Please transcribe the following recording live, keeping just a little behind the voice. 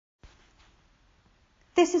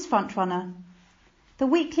This is Frontrunner, the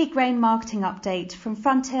weekly grain marketing update from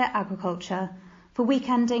Frontier Agriculture for week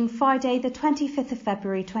ending Friday the 25th of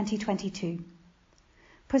February 2022.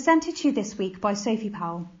 Presented to you this week by Sophie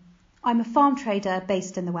Powell. I'm a farm trader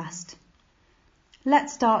based in the West.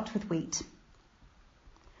 Let's start with wheat.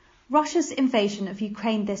 Russia's invasion of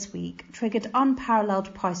Ukraine this week triggered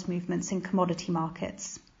unparalleled price movements in commodity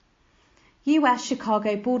markets. US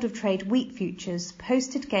Chicago Board of Trade wheat futures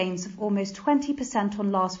posted gains of almost 20%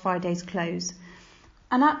 on last Friday's close,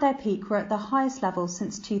 and at their peak were at the highest level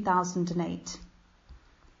since 2008.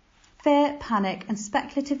 Fear, panic and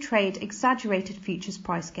speculative trade exaggerated futures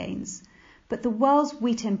price gains, but the world's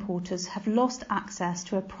wheat importers have lost access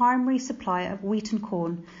to a primary supply of wheat and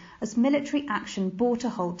corn as military action brought a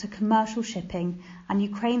halt to commercial shipping and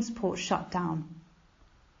Ukraine's ports shut down.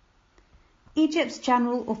 Egypt's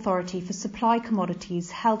General Authority for Supply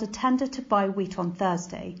Commodities held a tender to buy wheat on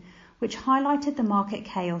Thursday, which highlighted the market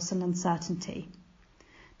chaos and uncertainty.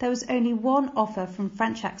 There was only one offer from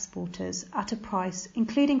French exporters at a price,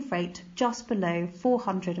 including freight, just below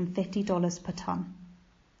 $450 per tonne.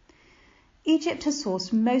 Egypt has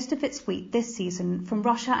sourced most of its wheat this season from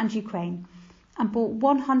Russia and Ukraine and bought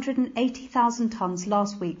 180,000 tonnes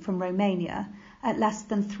last week from Romania at less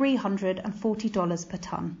than $340 per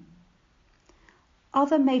tonne.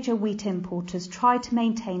 Other major wheat importers tried to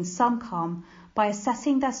maintain some calm by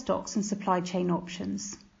assessing their stocks and supply chain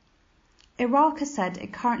options. Iraq has said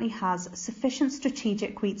it currently has sufficient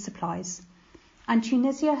strategic wheat supplies, and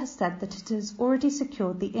Tunisia has said that it has already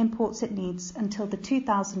secured the imports it needs until the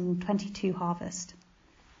 2022 harvest.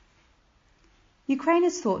 Ukraine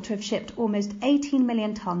is thought to have shipped almost 18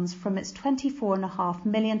 million tonnes from its 24.5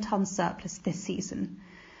 million tonne surplus this season,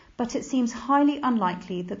 but it seems highly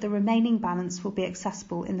unlikely that the remaining balance will be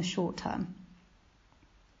accessible in the short term.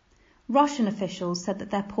 Russian officials said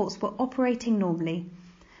that their ports were operating normally,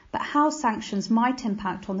 but how sanctions might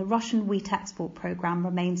impact on the Russian wheat export programme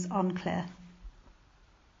remains unclear.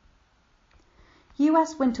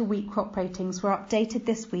 US winter wheat crop ratings were updated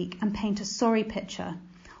this week and paint a sorry picture,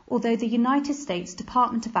 although the United States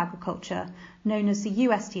Department of Agriculture, known as the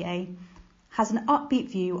USDA, has an upbeat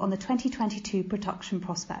view on the 2022 production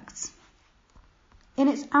prospects. In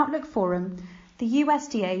its Outlook Forum, the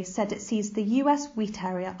USDA said it sees the US wheat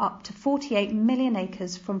area up to 48 million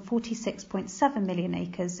acres from 46.7 million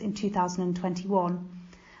acres in 2021,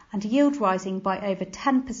 and yield rising by over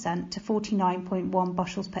 10% to 49.1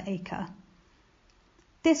 bushels per acre.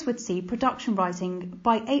 This would see production rising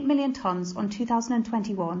by 8 million tonnes on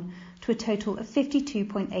 2021 to a total of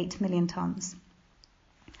 52.8 million tonnes.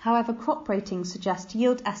 However, crop ratings suggest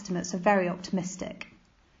yield estimates are very optimistic.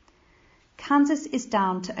 Kansas is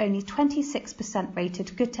down to only 26%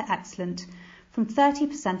 rated good to excellent from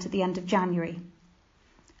 30% at the end of January.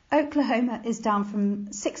 Oklahoma is down from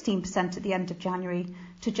 16% at the end of January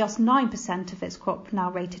to just 9% of its crop now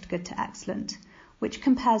rated good to excellent, which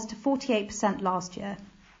compares to 48% last year.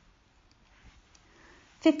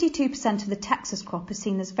 52% of the Texas crop is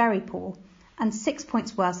seen as very poor and 6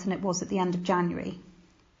 points worse than it was at the end of January.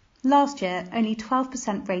 Last year, only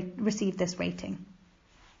 12% received this rating.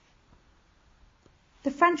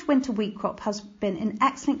 The French winter wheat crop has been in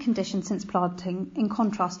excellent condition since planting, in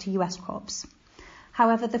contrast to US crops.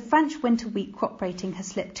 However, the French winter wheat crop rating has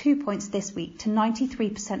slipped 2 points this week to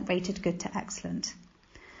 93% rated good to excellent.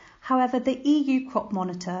 However, the EU Crop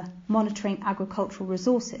Monitor, monitoring agricultural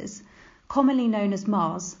resources, commonly known as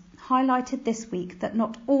MARS, highlighted this week that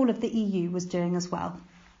not all of the EU was doing as well.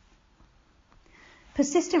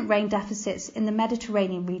 Persistent rain deficits in the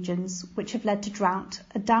Mediterranean regions, which have led to drought,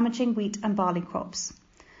 are damaging wheat and barley crops.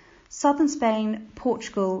 Southern Spain,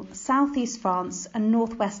 Portugal, southeast France and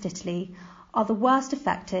northwest Italy are the worst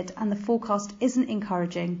affected, and the forecast isn't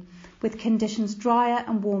encouraging, with conditions drier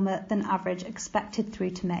and warmer than average expected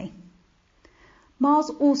through to May. Mars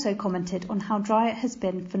also commented on how dry it has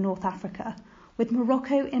been for North Africa, with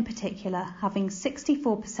Morocco in particular having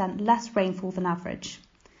 64% less rainfall than average.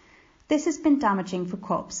 This has been damaging for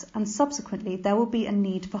crops, and subsequently there will be a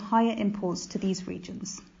need for higher imports to these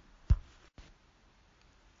regions.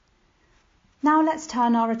 Now let's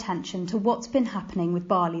turn our attention to what's been happening with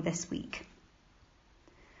barley this week.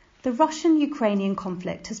 The Russian-Ukrainian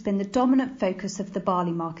conflict has been the dominant focus of the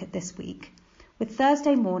barley market this week, with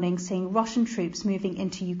Thursday morning seeing Russian troops moving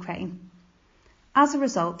into Ukraine. As a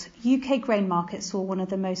result, UK grain market saw one of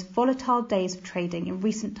the most volatile days of trading in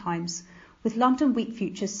recent times, with London wheat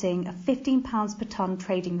futures seeing a £15 per tonne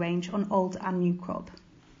trading range on old and new crop.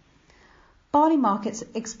 Barley markets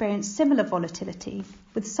experienced similar volatility,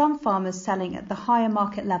 with some farmers selling at the higher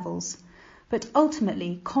market levels, but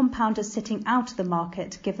ultimately compounders sitting out of the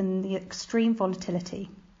market given the extreme volatility.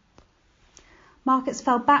 Markets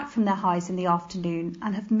fell back from their highs in the afternoon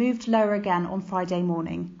and have moved lower again on Friday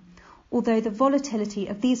morning, although the volatility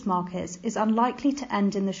of these markets is unlikely to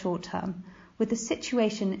end in the short term, with the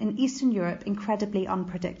situation in Eastern Europe incredibly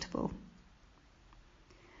unpredictable.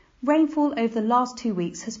 Rainfall over the last 2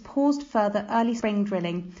 weeks has paused further early spring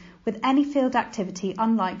drilling, with any field activity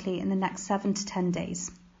unlikely in the next 7 to 10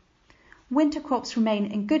 days. Winter crops remain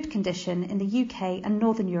in good condition in the UK and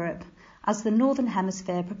Northern Europe as the Northern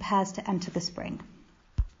Hemisphere prepares to enter the spring.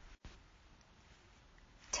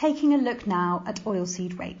 Taking a look now at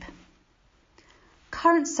oilseed rape.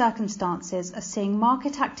 Current circumstances are seeing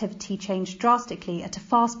market activity change drastically at a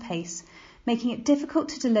fast pace, making it difficult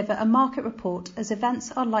to deliver a market report as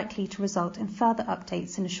events are likely to result in further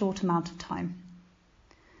updates in a short amount of time.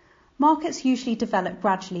 Markets usually develop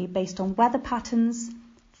gradually based on weather patterns,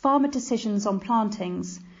 farmer decisions on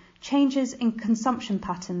plantings, changes in consumption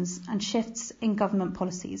patterns and shifts in government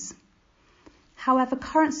policies. However,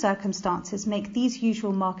 current circumstances make these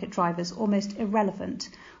usual market drivers almost irrelevant,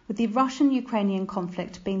 with the Russian-Ukrainian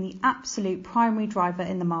conflict being the absolute primary driver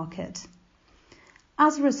in the market.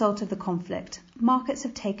 As a result of the conflict, markets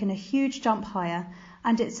have taken a huge jump higher,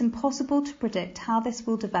 and it's impossible to predict how this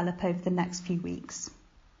will develop over the next few weeks.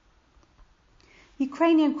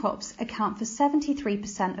 Ukrainian crops account for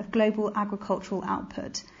 73% of global agricultural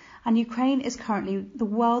output, and Ukraine is currently the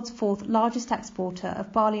world's 4th largest exporter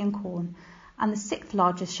of barley and corn and the 6th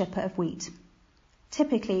largest shipper of wheat.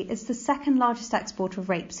 Typically, it's the 2nd largest exporter of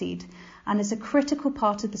rapeseed and is a critical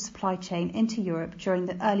part of the supply chain into Europe during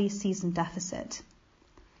the early season deficit.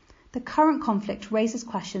 The current conflict raises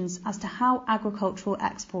questions as to how agricultural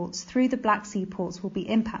exports through the Black Sea ports will be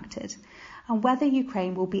impacted and whether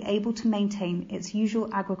Ukraine will be able to maintain its usual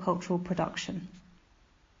agricultural production.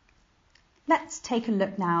 Let's take a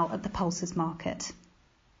look now at the pulses market.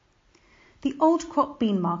 The old crop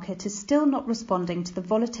bean market is still not responding to the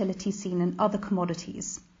volatility seen in other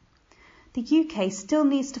commodities. The UK still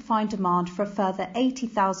needs to find demand for a further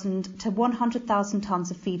 80,000 to 100,000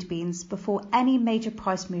 tonnes of feed beans before any major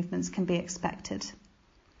price movements can be expected.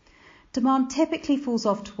 Demand typically falls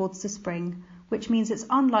off towards the spring, which means it's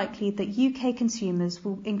unlikely that UK consumers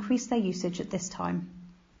will increase their usage at this time.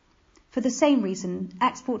 For the same reason,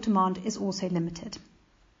 export demand is also limited.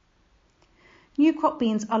 New crop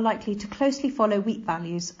beans are likely to closely follow wheat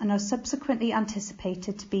values and are subsequently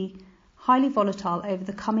anticipated to be highly volatile over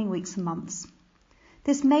the coming weeks and months.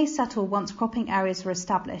 This may settle once cropping areas are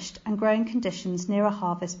established and growing conditions near a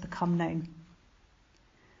harvest become known.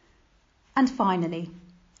 And finally,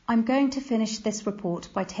 I'm going to finish this report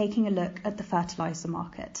by taking a look at the fertiliser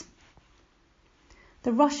market.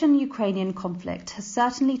 The Russian-Ukrainian conflict has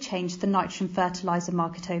certainly changed the nitrogen fertiliser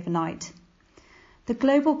market overnight. The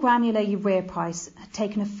global granular urea price had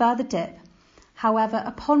taken a further dip. However,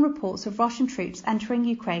 upon reports of Russian troops entering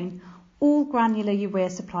Ukraine, all granular urea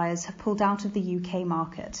suppliers have pulled out of the UK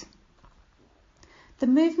market. The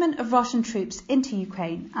movement of Russian troops into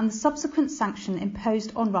Ukraine and the subsequent sanction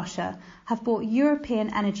imposed on Russia have brought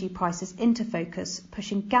European energy prices into focus,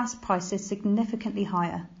 pushing gas prices significantly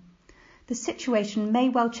higher. The situation may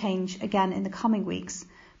well change again in the coming weeks,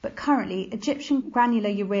 but currently Egyptian granular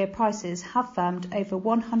urea prices have firmed over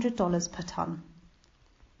 $100 per tonne.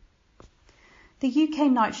 The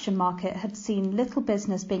UK nitrogen market had seen little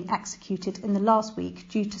business being executed in the last week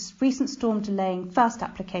due to recent storm delaying first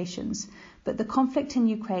applications, but the conflict in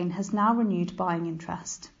Ukraine has now renewed buying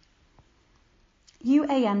interest.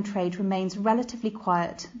 UAN trade remains relatively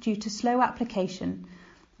quiet due to slow application,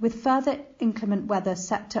 with further inclement weather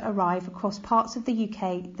set to arrive across parts of the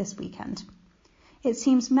UK this weekend. It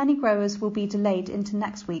seems many growers will be delayed into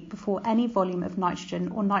next week before any volume of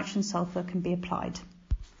nitrogen or nitrogen sulphur can be applied.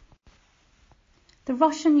 The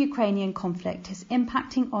Russian-Ukrainian conflict is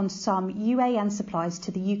impacting on some UAN supplies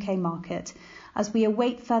to the UK market as we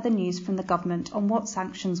await further news from the government on what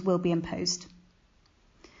sanctions will be imposed.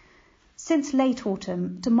 Since late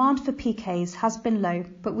autumn, demand for PKs has been low,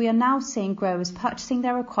 but we are now seeing growers purchasing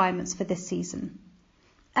their requirements for this season.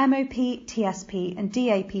 MOP, TSP and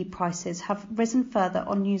DAP prices have risen further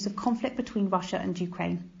on news of conflict between Russia and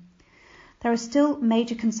Ukraine. There are still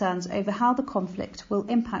major concerns over how the conflict will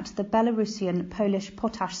impact the Belarusian-Polish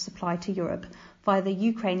potash supply to Europe via the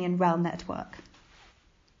Ukrainian rail network.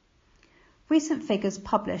 Recent figures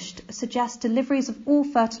published suggest deliveries of all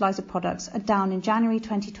fertiliser products are down in January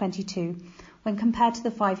 2022 when compared to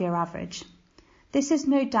the 5-year average. This is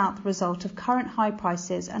no doubt the result of current high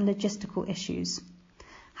prices and logistical issues.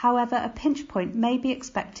 However, a pinch point may be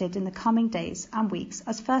expected in the coming days and weeks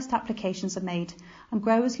as first applications are made and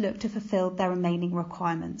growers look to fulfil their remaining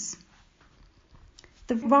requirements.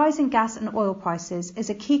 The rise in gas and oil prices is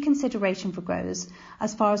a key consideration for growers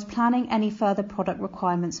as far as planning any further product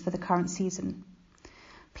requirements for the current season.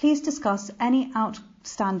 Please discuss any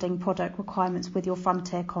outstanding product requirements with your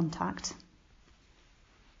Frontier contact.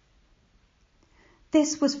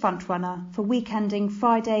 This was Frontrunner for week ending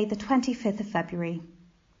Friday the 25th of February.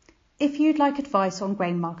 If you'd like advice on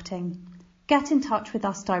grain marketing, get in touch with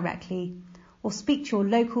us directly or speak to your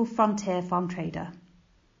local Frontier farm trader.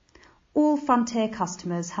 All Frontier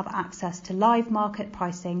customers have access to live market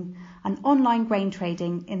pricing and online grain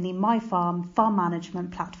trading in the MyFarm farm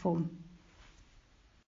management platform.